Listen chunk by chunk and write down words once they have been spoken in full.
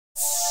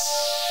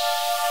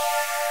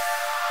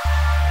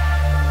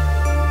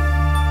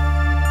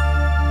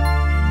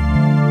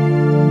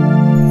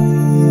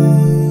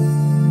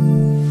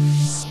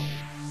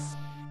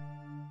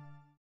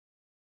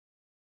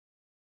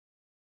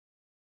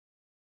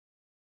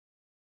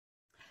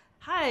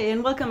Hi,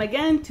 and welcome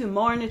again to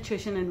More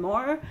Nutrition and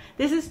More.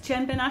 This is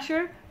Chen,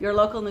 your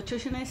local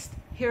nutritionist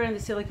here in the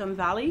Silicon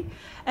Valley.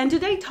 And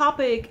today's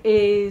topic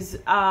is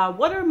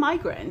what are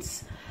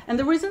migraines? And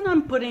the reason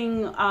I'm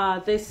putting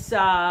this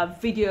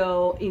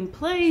video in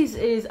place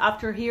is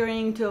after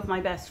hearing two of my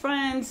best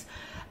friends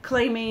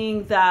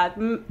claiming that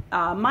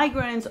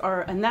migraines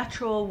are a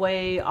natural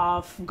way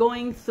of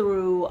going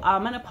through a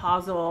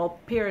menopausal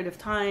period of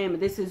time.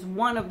 This is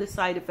one of the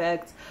side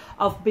effects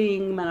of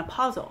being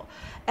menopausal.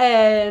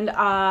 And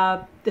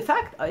the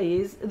fact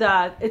is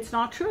that it's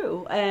not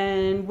true.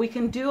 And we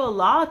can do a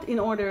lot in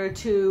order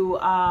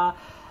to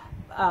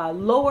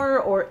lower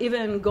or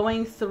even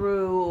going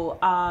through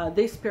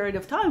this period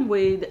of time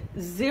with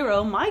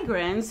zero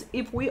migraines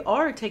if we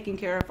are taking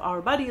care of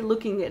our body,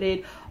 looking at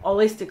it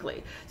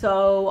holistically.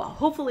 So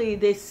hopefully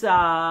this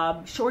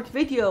short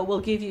video will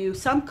give you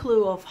some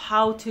clue of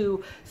how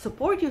to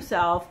support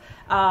yourself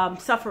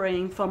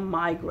suffering from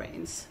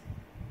migraines.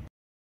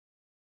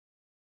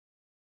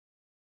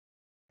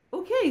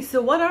 Okay, so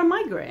what are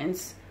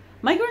migraines?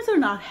 Migraines are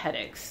not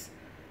headaches.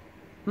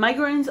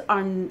 Migraines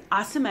are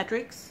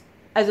asymmetrics.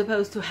 As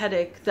opposed to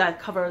headache that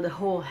cover the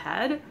whole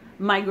head,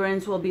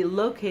 migraines will be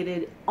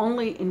located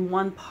only in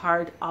one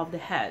part of the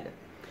head.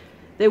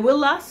 They will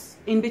last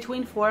in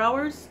between 4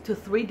 hours to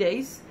 3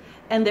 days,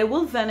 and they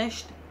will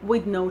vanish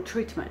with no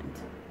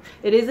treatment.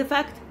 It is a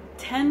fact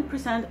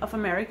 10% of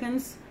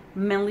Americans,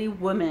 mainly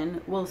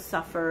women, will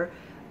suffer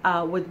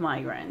with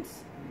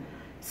migraines.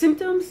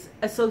 Symptoms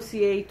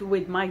associated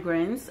with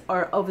migraines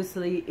are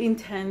obviously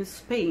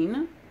intense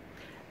pain,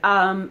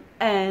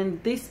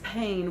 and this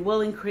pain will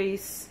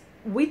increase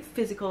with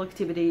physical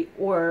activity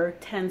or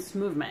tense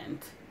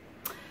movement.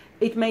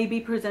 It may be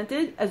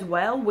presented as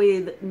well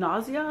with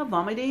nausea,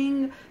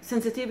 vomiting,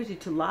 sensitivity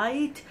to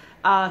light,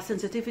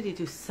 sensitivity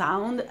to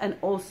sound, and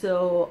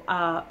also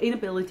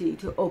inability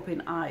to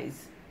open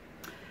eyes.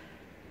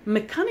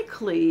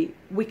 Mechanically,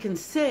 we can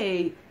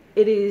say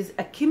it is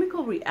a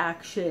chemical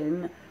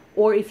reaction,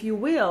 or if you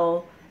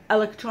will,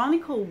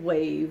 electronical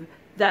wave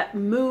that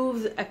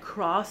moves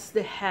across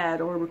the head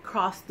or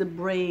across the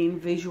brain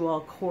visual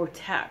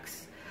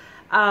cortex.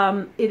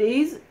 It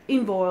is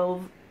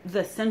involved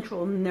the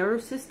central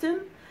nerve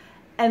system,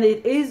 and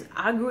it is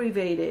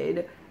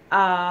aggravated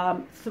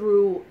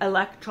through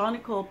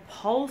electronical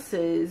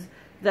pulses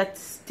that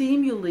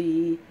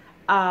stimulate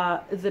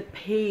the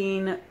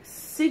pain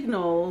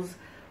signals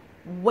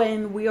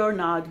when we are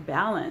not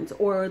balanced,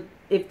 or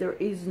if there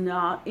is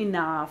not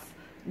enough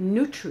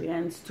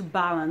nutrients to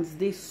balance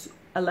this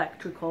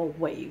electrical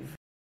wave.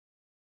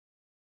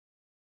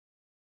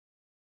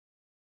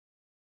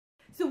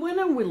 So when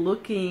are we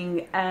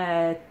looking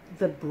at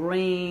the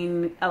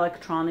brain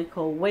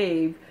electronical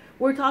wave,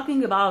 we're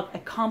talking about a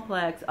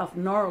complex of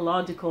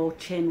neurological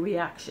chain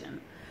reaction,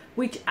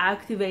 which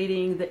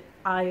activating the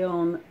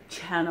ion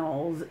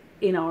channels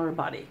in our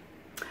body.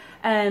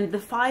 And the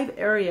 5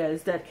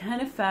 areas that can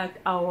affect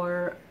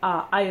our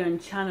ion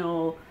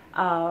channel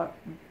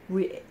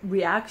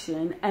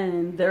reaction,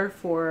 and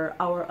therefore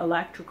our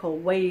electrical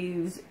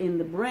waves in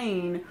the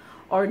brain,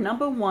 are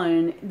number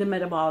 1, the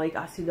metabolic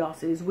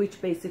acidosis,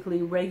 which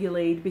basically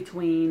regulate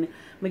between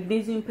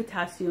magnesium,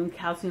 potassium,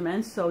 calcium,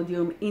 and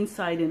sodium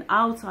inside and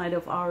outside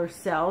of our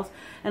cells.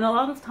 And a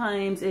lot of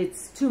times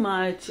it's too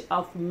much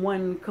of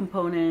one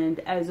component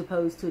as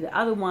opposed to the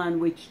other one,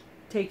 which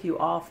take you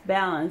off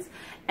balance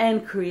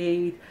and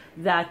create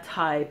that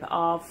type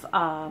of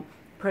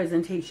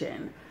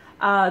presentation.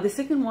 The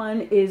second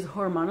one is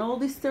hormonal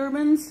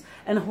disturbance,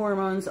 and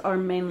hormones are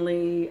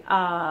mainly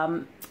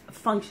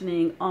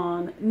functioning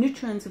on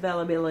nutrients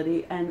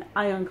availability and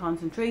ion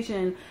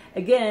concentration.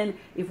 Again,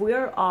 if we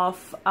are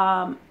off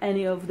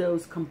any of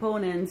those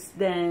components,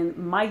 then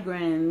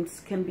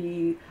migraines can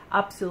be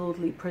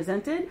absolutely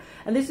presented.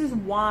 And this is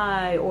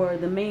why, or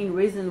the main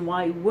reason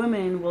why,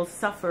 women will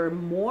suffer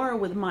more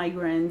with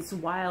migraines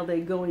while they're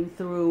going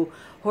through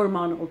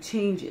hormonal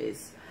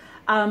changes.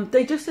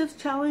 Digestive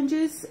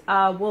challenges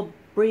will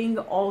bring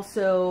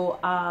also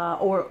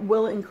or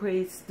will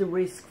increase the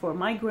risk for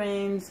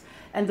migraines,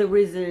 and the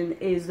reason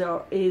is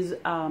there is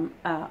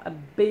a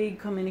big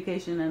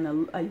communication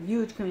and a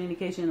huge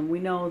communication, and we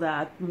know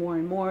that more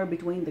and more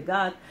between the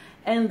gut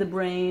and the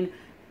brain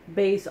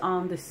based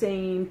on the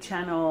same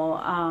channel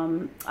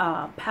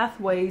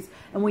pathways,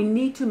 and we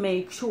need to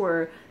make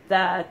sure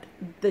that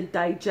the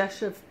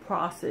digestive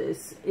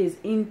process is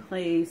in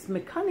place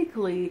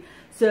mechanically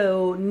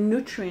so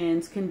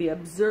nutrients can be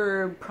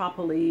absorbed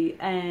properly,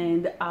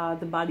 and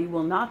the body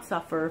will not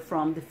suffer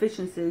from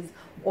deficiencies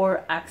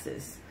or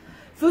excess.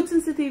 Food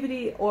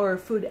sensitivity or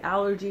food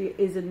allergy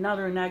is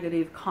another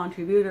negative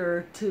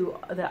contributor to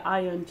the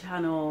ion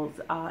channels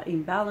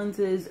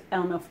imbalances,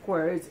 and of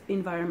course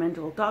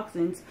environmental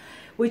toxins,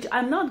 which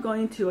I'm not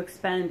going to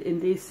expand in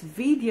this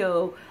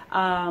video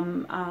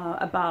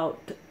about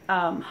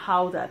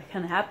how that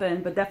can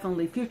happen, but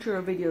definitely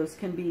future videos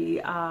can be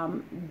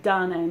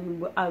done,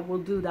 and I will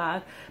do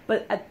that.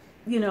 But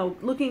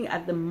looking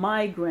at the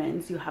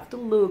migraines, you have to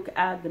look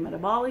at the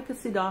metabolic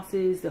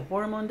acidosis, the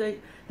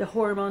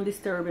hormone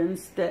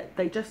disturbance, the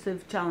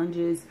digestive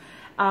challenges,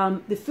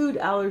 the food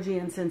allergy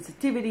and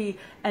sensitivity,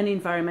 and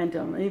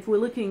environmental. And if we're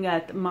looking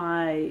at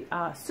my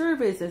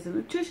service as a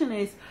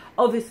nutritionist,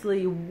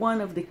 obviously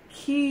one of the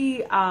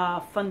key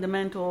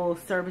fundamental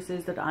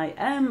services that I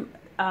am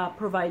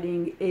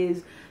providing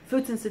is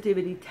food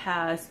sensitivity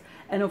tests,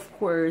 and of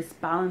course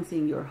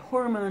balancing your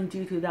hormone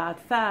due to that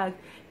fact,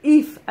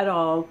 if at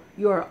all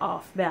you're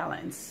off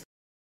balance.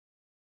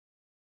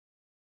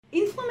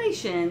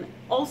 Inflammation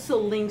also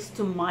links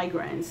to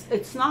migraines.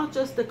 It's not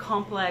just the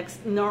complex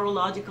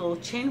neurological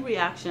chain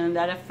reaction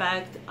that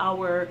affect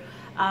our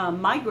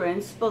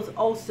migraines, but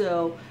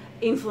also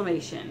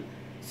inflammation.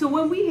 So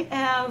when we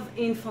have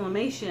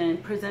inflammation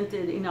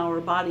presented in our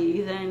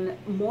body, then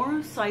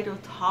more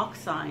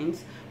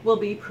cytotoxins will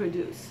be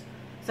produced.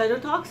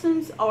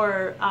 Cytotoxins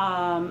are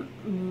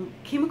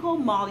chemical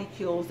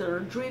molecules that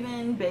are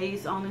driven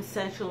based on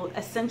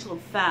essential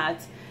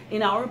fats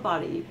in our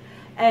body,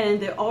 and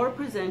they are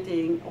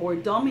presenting or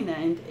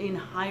dominant in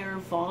higher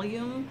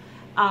volume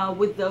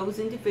with those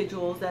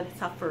individuals that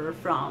suffer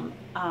from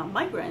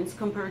migraines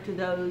compared to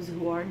those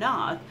who are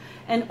not,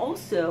 and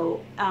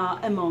also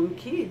among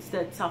kids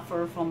that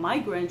suffer from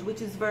migraines,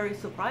 which is very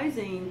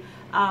surprising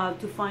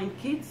to find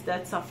kids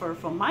that suffer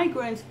from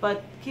migraines,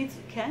 but kids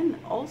can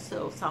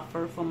also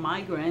suffer from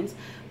migraines.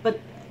 But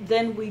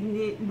then we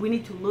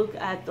need to look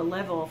at the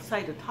level of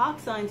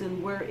cytotoxins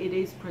and where it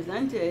is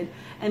presented,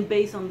 and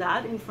based on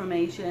that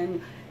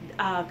information,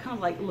 kind of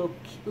like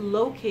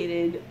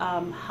located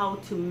how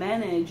to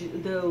manage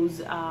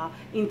those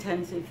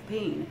intensive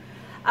pain.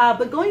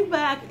 But going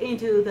back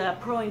into the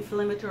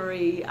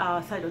pro-inflammatory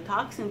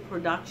cytotoxin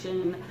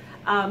production,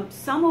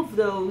 some of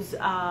those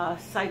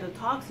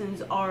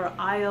cytotoxins are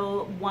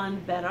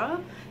IL-1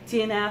 beta,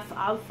 TNF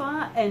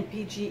alpha, and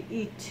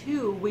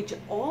PGE2, which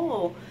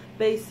all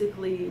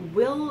basically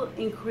will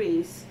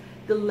increase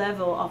the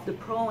level of the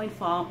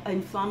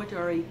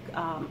pro-inflammatory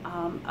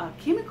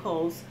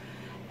chemicals.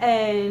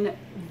 And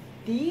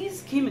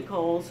these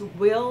chemicals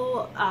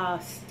will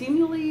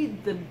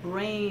stimulate the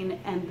brain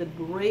and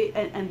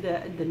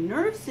the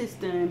nerve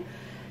system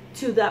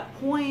to that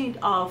point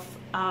of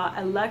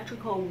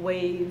electrical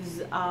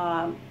waves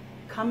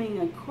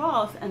coming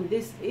across, and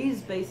this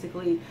is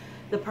basically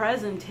the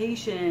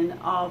presentation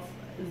of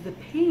the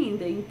pain,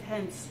 the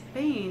intense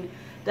pain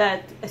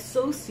that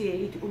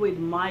associate with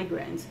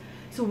migraines.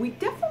 So we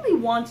definitely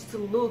want to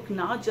look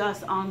not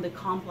just on the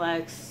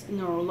complex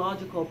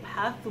neurological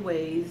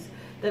pathways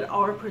that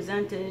are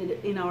presented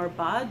in our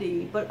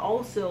body, but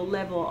also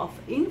level of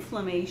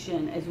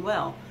inflammation as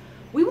well.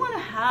 We want to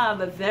have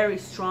a very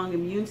strong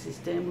immune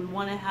system. We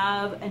want to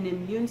have an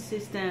immune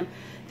system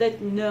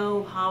that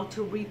knows how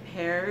to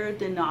repair,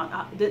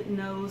 that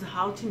knows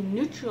how to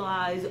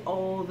neutralize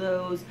all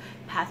those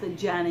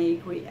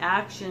pathogenic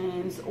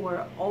reactions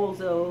or all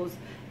those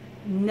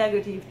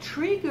negative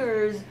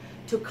triggers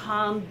to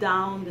calm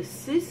down the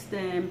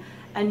system,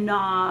 and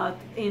not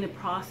in a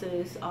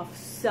process of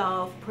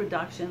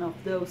self-production of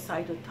those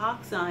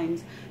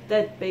cytotoxins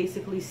that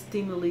basically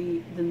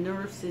stimulate the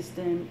nerve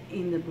system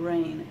in the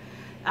brain.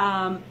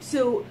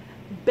 So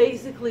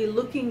basically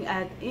looking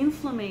at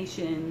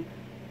inflammation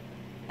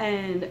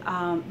and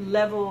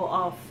level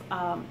of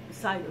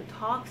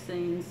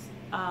cytotoxins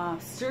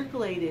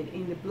circulated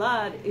in the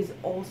blood is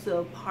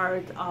also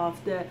part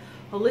of the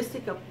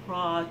holistic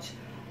approach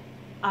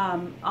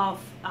of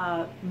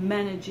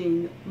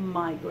managing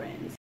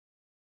migraines.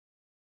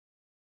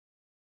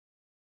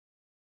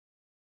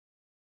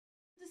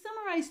 To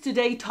summarize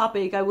today's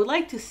topic, I would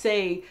like to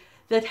say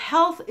that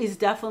health is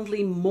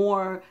definitely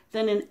more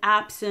than an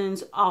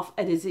absence of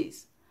a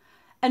disease.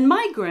 And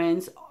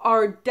migraines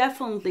are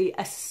definitely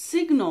a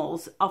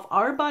signals of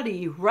our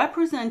body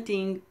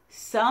representing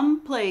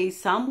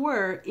someplace,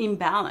 somewhere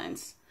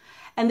imbalance.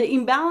 And the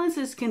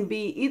imbalances can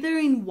be either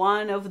in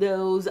one of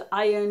those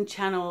ion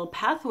channel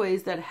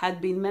pathways that had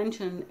been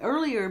mentioned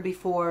earlier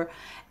before,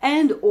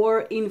 and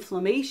or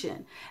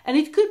inflammation. And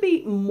it could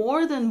be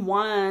more than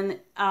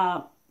one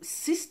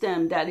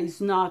system that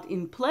is not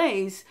in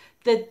place,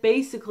 that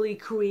basically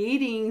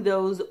creating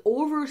those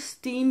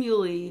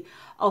overstimuli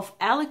of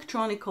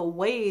electronical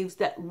waves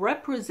that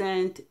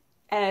represent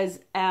as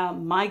a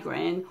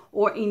migraine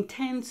or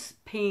intense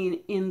pain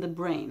in the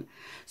brain.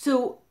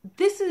 So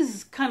this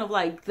is kind of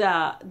like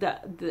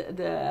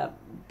the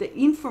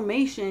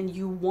information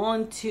you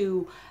want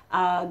to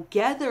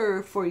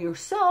gather for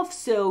yourself,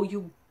 so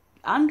you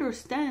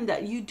understand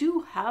that you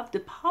do have the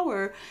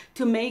power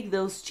to make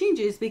those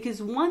changes.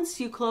 Because once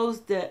you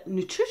close the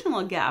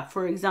nutritional gap,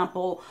 for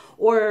example,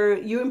 or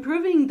you're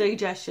improving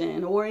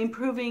digestion or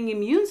improving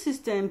immune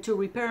system to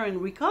repair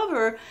and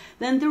recover,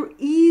 then there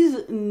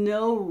is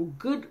no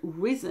good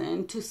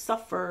reason to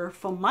suffer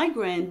from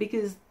migraine,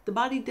 because the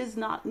body does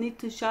not need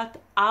to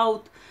shut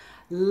out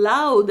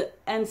loud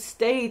and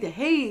state,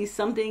 hey,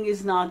 something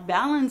is not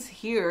balanced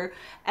here,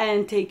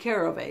 and take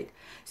care of it.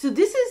 So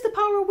this is the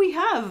power we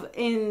have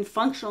in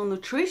functional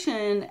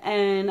nutrition,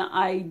 and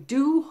I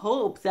do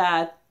hope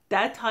that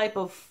that type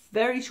of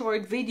very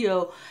short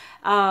video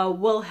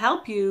will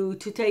help you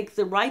to take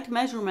the right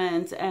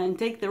measurements and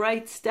take the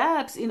right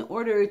steps in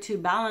order to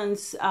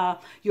balance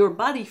your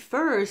body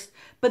first,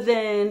 but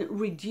then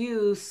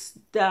reduce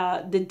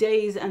the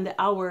days and the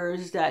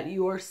hours that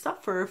you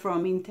suffer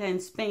from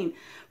intense pain.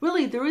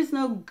 Really, there is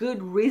no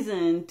good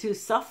reason to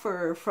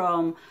suffer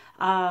from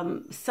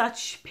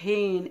such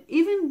pain,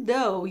 even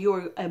though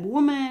you're a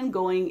woman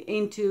going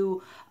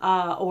into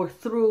or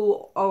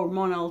through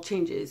hormonal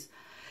changes.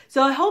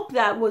 So I hope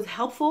that was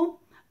helpful.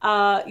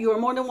 You are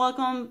more than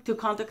welcome to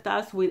contact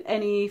us with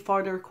any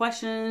further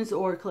questions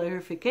or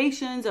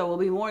clarifications. I will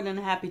be more than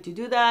happy to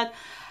do that.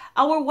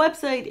 Our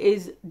website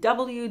is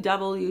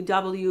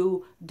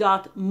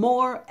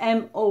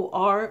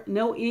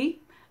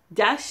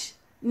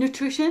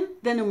www.more-nutrition,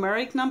 the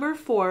numeric number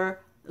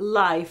for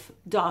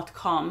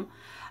life.com.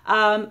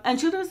 And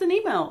shoot us an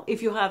email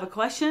if you have a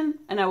question,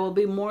 and I will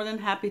be more than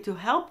happy to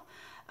help.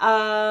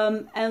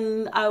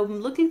 And I'm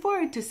looking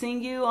forward to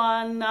seeing you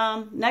on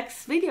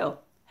next video.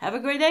 Have a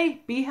great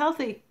day. Be healthy.